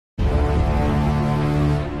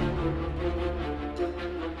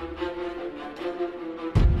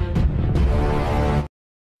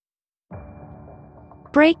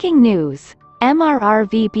Breaking news.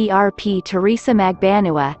 Mrrv-9701 Teresa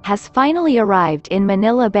Magbanua has finally arrived in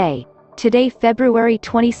Manila Bay, today February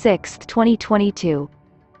 26, 2022.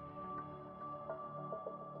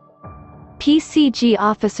 PCG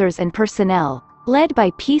officers and personnel, led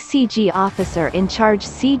by PCG Officer in Charge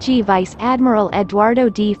CG Vice Admiral Eduardo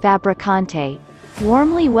D. Fabricante,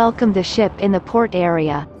 warmly welcomed the ship in the port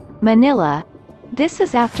area, Manila. This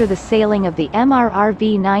is after the sailing of the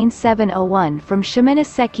Mrrv-9701 from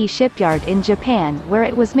Shimonoseki Shipyard in Japan, where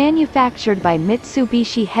it was manufactured by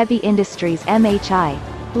Mitsubishi Heavy Industries MHI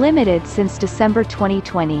Limited since December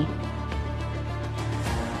 2020.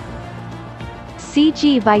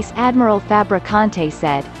 CG Vice Admiral Fabricante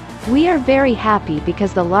said, "We are very happy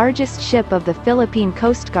because the largest ship of the Philippine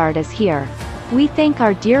Coast Guard is here. We thank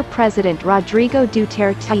our dear President Rodrigo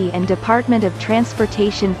Duterte and Department of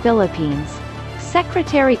Transportation Philippines,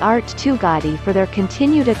 Secretary Art Tugadi for their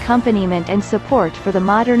continued accompaniment and support for the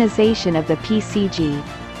modernization of the PCG."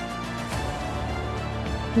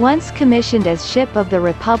 Once commissioned as Ship of the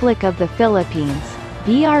Republic of the Philippines,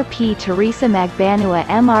 VRP Teresa Magbanua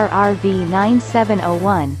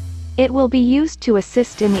Mrrv-9701, it will be used to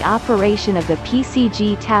assist in the operation of the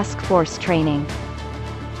PCG Task Force training.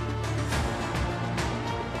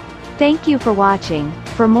 Thank you for watching.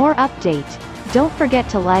 For more update, don't forget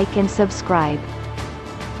to like and subscribe.